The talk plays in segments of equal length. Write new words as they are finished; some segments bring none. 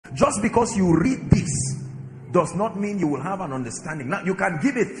Just because you read this does not mean you will have an understanding. Now, you can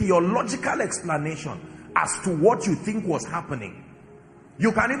give a theological explanation as to what you think was happening.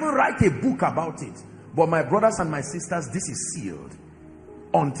 You can even write a book about it. But my brothers and my sisters, this is sealed.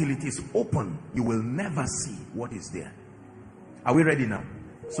 Until it is open, you will never see what is there. Are we ready now?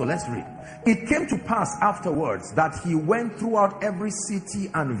 So let's read. It came to pass afterwards that he went throughout every city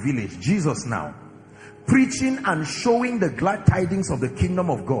and village, Jesus now, preaching and showing the glad tidings of the kingdom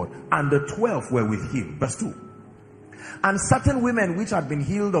of God. And the 12 were with him. Verse 2. And certain women which had been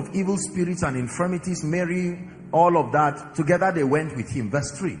healed of evil spirits and infirmities, Mary, all of that, together they went with him.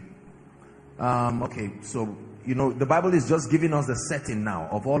 Verse 3. Okay, so you know, the Bible is just giving us the setting now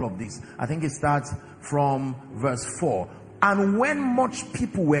of all of this. I think it starts from verse 4. And when much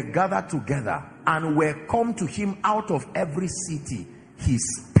people were gathered together and were come to him out of every city, he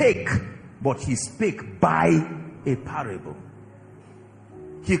spake, but he spake by a parable.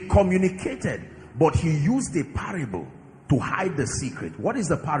 He communicated, but he used a parable to hide the secret. What is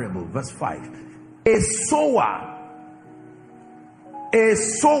the parable? Verse 5. A sower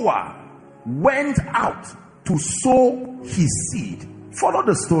went out to sow his seed. Follow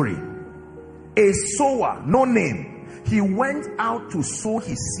the story. A sower, no name. He went out to sow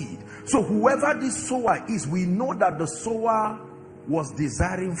his seed. So whoever this sower is, we know that the sower was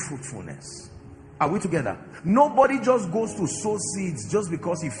desiring fruitfulness. Are we together? Nobody just goes to sow seeds just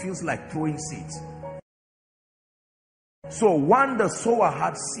because he feels like throwing seeds. So one, the sower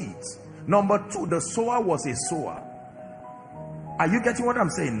had seeds. Number two, the sower was a sower. Are you getting what I'm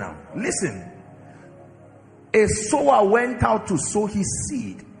saying now? Listen. A sower went out to sow his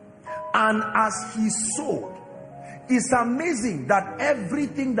seed, and as he sowed, it's amazing that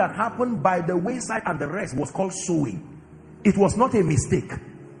everything that happened by the wayside and the rest was called sowing. It was not a mistake.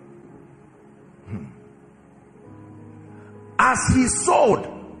 As he sowed,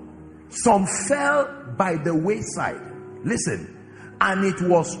 some fell by the wayside. Listen. And it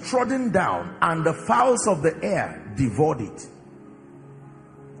was trodden down, and the fowls of the air devoured it.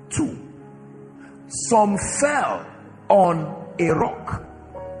 2. Some fell on a rock,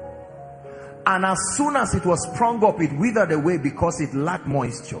 and as soon as it was sprung up, it withered away because it lacked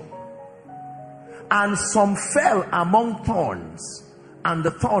moisture. And some fell among thorns, and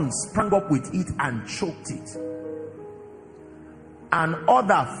the thorns sprang up with it and choked it. And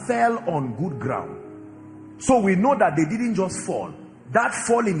other fell on good ground. So we know that they didn't just fall. That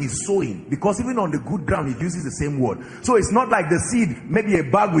falling is sowing, because even on the good ground it uses the same word. So it's not like the seed, maybe a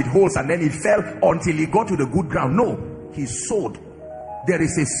bag with holes, and then it fell until it got to the good ground. No, he sowed. There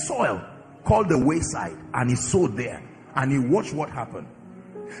is a soil called the wayside, and he sowed there, and he watched what happened.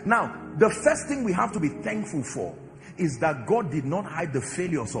 Now, the first thing we have to be thankful for is that God did not hide the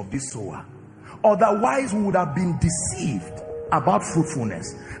failures of this sower. Otherwise, we would have been deceived about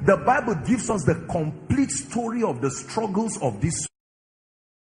fruitfulness. The Bible gives us the complete story of the struggles of this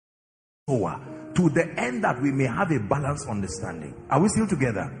sower, to the end that we may have a balanced understanding. Are we still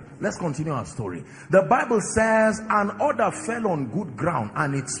together? Let's continue our story. The Bible says, and other fell on good ground,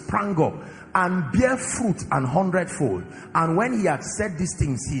 and it sprang up and bare fruit an 100-fold. And when he had said these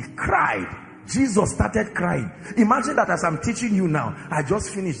things, he cried. Jesus started crying. Imagine that as I'm teaching you now, I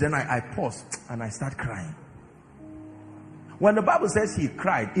just finished, then I pause and I start crying. When the Bible says he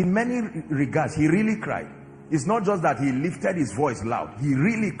cried, in many regards, he really cried. It's not just that he lifted his voice loud. He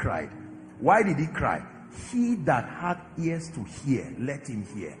really cried. Why did he cry? He that had ears to hear, let him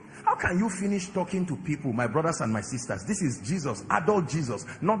hear. How can you finish talking to people, my brothers and my sisters? This is Jesus, adult Jesus,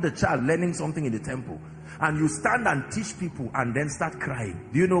 not the child learning something in the temple. And you stand and teach people and then start crying.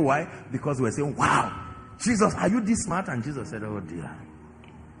 Do you know why? Because we're saying, wow, Jesus, are you this smart? And Jesus said, oh dear.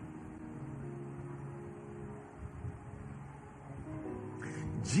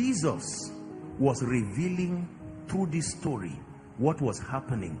 Jesus was revealing through this story what was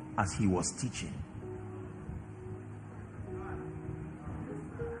happening as he was teaching.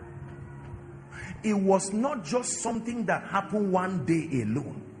 It was not just something that happened one day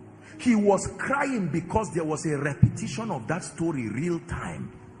alone. He was crying because there was a repetition of that story real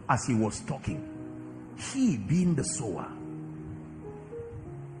time as he was talking. He being the sower.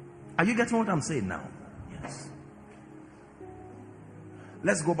 Are you getting what I'm saying now? Yes.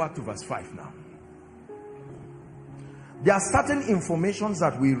 Let's go back to verse 5 now. There are certain informations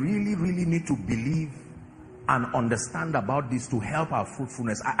that we really need to believe and understand about this to help our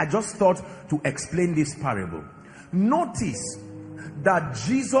fruitfulness. I just thought to explain this parable. Notice that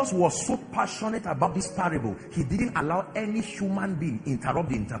Jesus was so passionate about this parable, he didn't allow any human being interrupt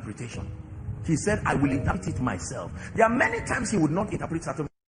the interpretation. He said, I will interpret it myself. There are many times he would not interpret certain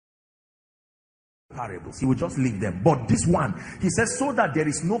parables. He will just leave them. But this one, he says, so that there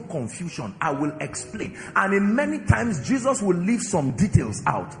is no confusion, I will explain. And in many times, Jesus will leave some details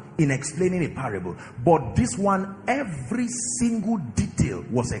out in explaining a parable. But this one, every single detail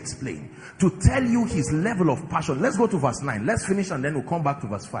was explained to tell you his level of passion. Let's go to verse 9. Let's finish and then we'll come back to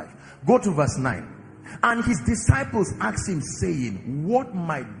verse 5. Go to verse 9. And his disciples asked him, saying, what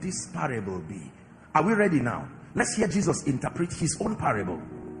might this parable be? Are we ready now? Let's hear Jesus interpret his own parable.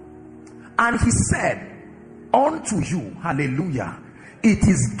 And he said, unto you, hallelujah, it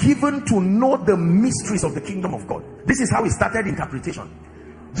is given to know the mysteries of the kingdom of God. This is how he started interpretation.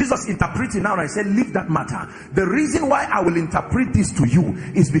 Jesus interpreting now, and I said, leave that matter. The reason why I will interpret this to you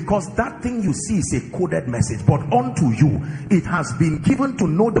is because that thing you see is a coded message. But unto you, it has been given to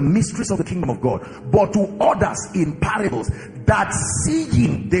know the mysteries of the kingdom of God. But to others in parables, that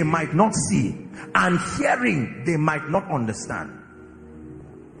seeing they might not see, and hearing they might not understand.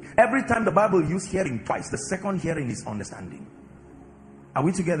 Every time the Bible uses hearing twice, the second hearing is understanding. Are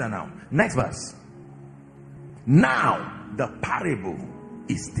we together now? Next verse. Now the parable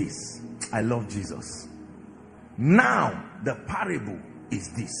is this. I love Jesus. Now the parable is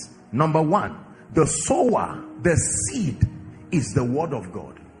this. Number one, the sower, the seed, is the word of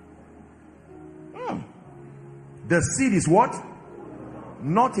God. The seed is what?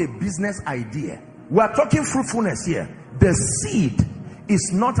 Not a business idea. We are talking fruitfulness here. The seed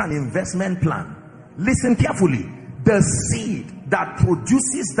is not an investment plan. Listen carefully. The seed that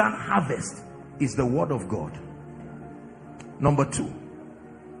produces that harvest is the word of God. Number two,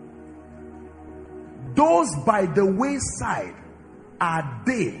 those by the wayside are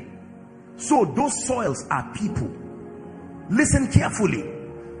they. So those soils are people. Listen carefully.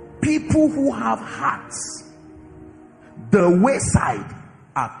 People who have hearts. The wayside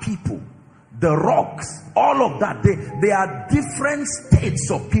are people. The rocks, all of that, they are different states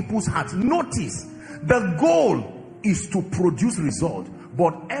of people's hearts. Notice, the goal is to produce result,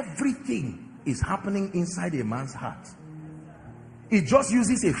 but everything is happening inside a man's heart. It just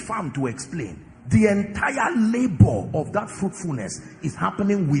uses a farm to explain. The entire labor of that fruitfulness is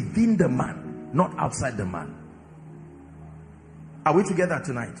happening within the man, not outside the man. Are we together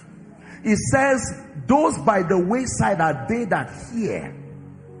tonight? It says, those by the wayside are they that hear.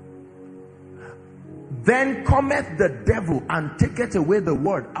 Then cometh the devil and taketh away the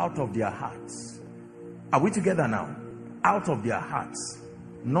word out of their hearts. Are we together now? Out of their hearts,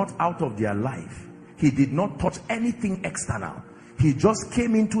 not out of their life. He did not touch anything external. He just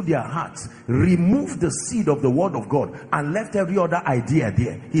came into their hearts, removed the seed of the word of God, and left every other idea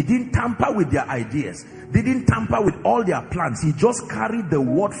there. He didn't tamper with their ideas, didn't tamper with all their plans. He just carried the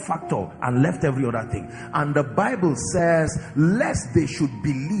word factor and left every other thing. And the Bible says, lest they should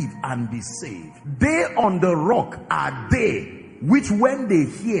believe and be saved. They on the rock are they which when they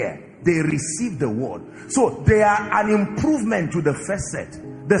hear, they receive the word. So they are an improvement to the first set.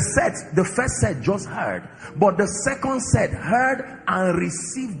 The first set just heard, but the second set heard and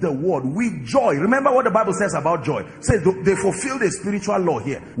received the word with joy. Remember what the Bible says about joy. It says they fulfilled a spiritual law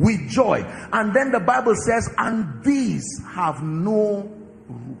here with joy. And then the Bible says, and these have no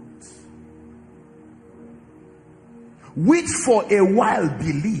root, which for a while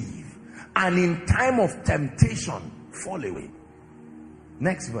believe, and in time of temptation fall away.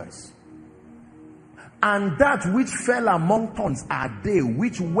 Next verse. And that which fell among thorns are they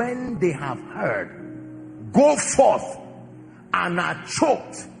which when they have heard, go forth and are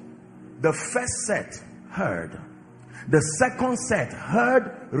choked. The first set heard. The second set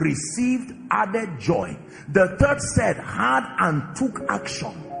heard, received, added joy. The third set heard and took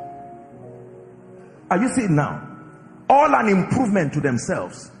action. Are you seeing now? All an improvement to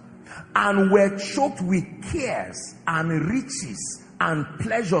themselves. And were choked with cares and riches and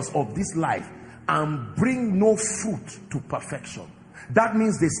pleasures of this life, and bring no fruit to perfection. That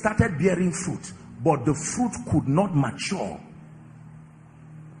means they started bearing fruit, but the fruit could not mature.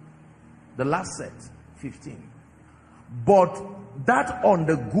 The last set, 15. But that on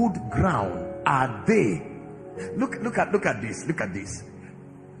the good ground are they. Look at this.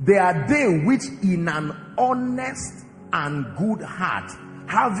 They are they which in an honest and good heart,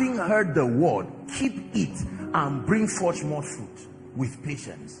 having heard the word, keep it and bring forth more fruit with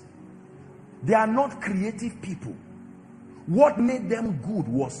patience. They are not creative people. What made them good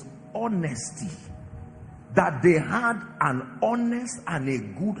was honesty. That they had an honest and a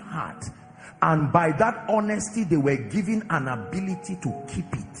good heart. And by that honesty, they were given an ability to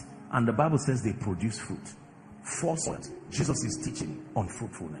keep it. And the Bible says they produce fruit. First, Jesus is teaching on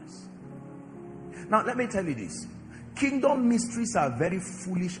fruitfulness. Now, let me tell you this. Kingdom mysteries are very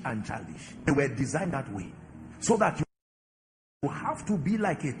foolish and childish. They were designed that way. So that you You have to be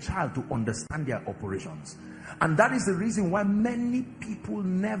like a child to understand their operations. And that is the reason why many people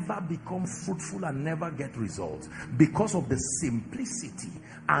never become fruitful and never get results, because of the simplicity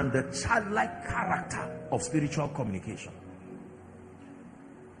and the childlike character of spiritual communication.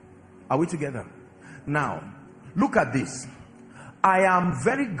 Are we together? Now, look at this. I am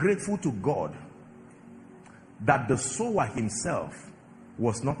very grateful to God that the sower himself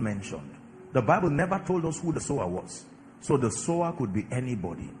was not mentioned. The Bible never told us who the sower was. So the sower could be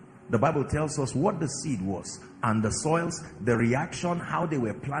anybody. The Bible tells us what the seed was, and the soils, the reaction, how they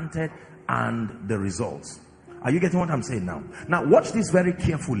were planted, and the results. Are you getting what I'm saying now? Now watch this very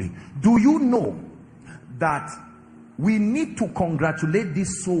carefully. Do you know that we need to congratulate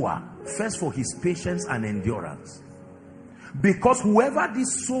this sower first for his patience and endurance? Because whoever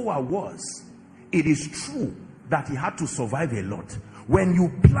this sower was, it is true that he had to survive a lot. When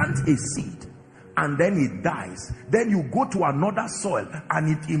you plant a seed and then it dies, then you go to another soil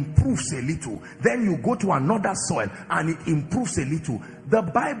and it improves a little, then you go to another soil and it improves a little. The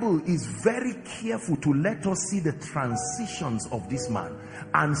Bible is very careful to let us see the transitions of this man,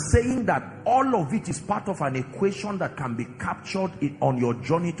 and saying that all of it is part of an equation that can be captured on your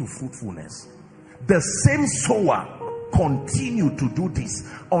journey to fruitfulness. The same sower continued to do this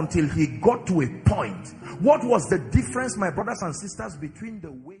until he got to a point. What was the difference, my brothers and sisters, between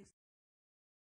the ways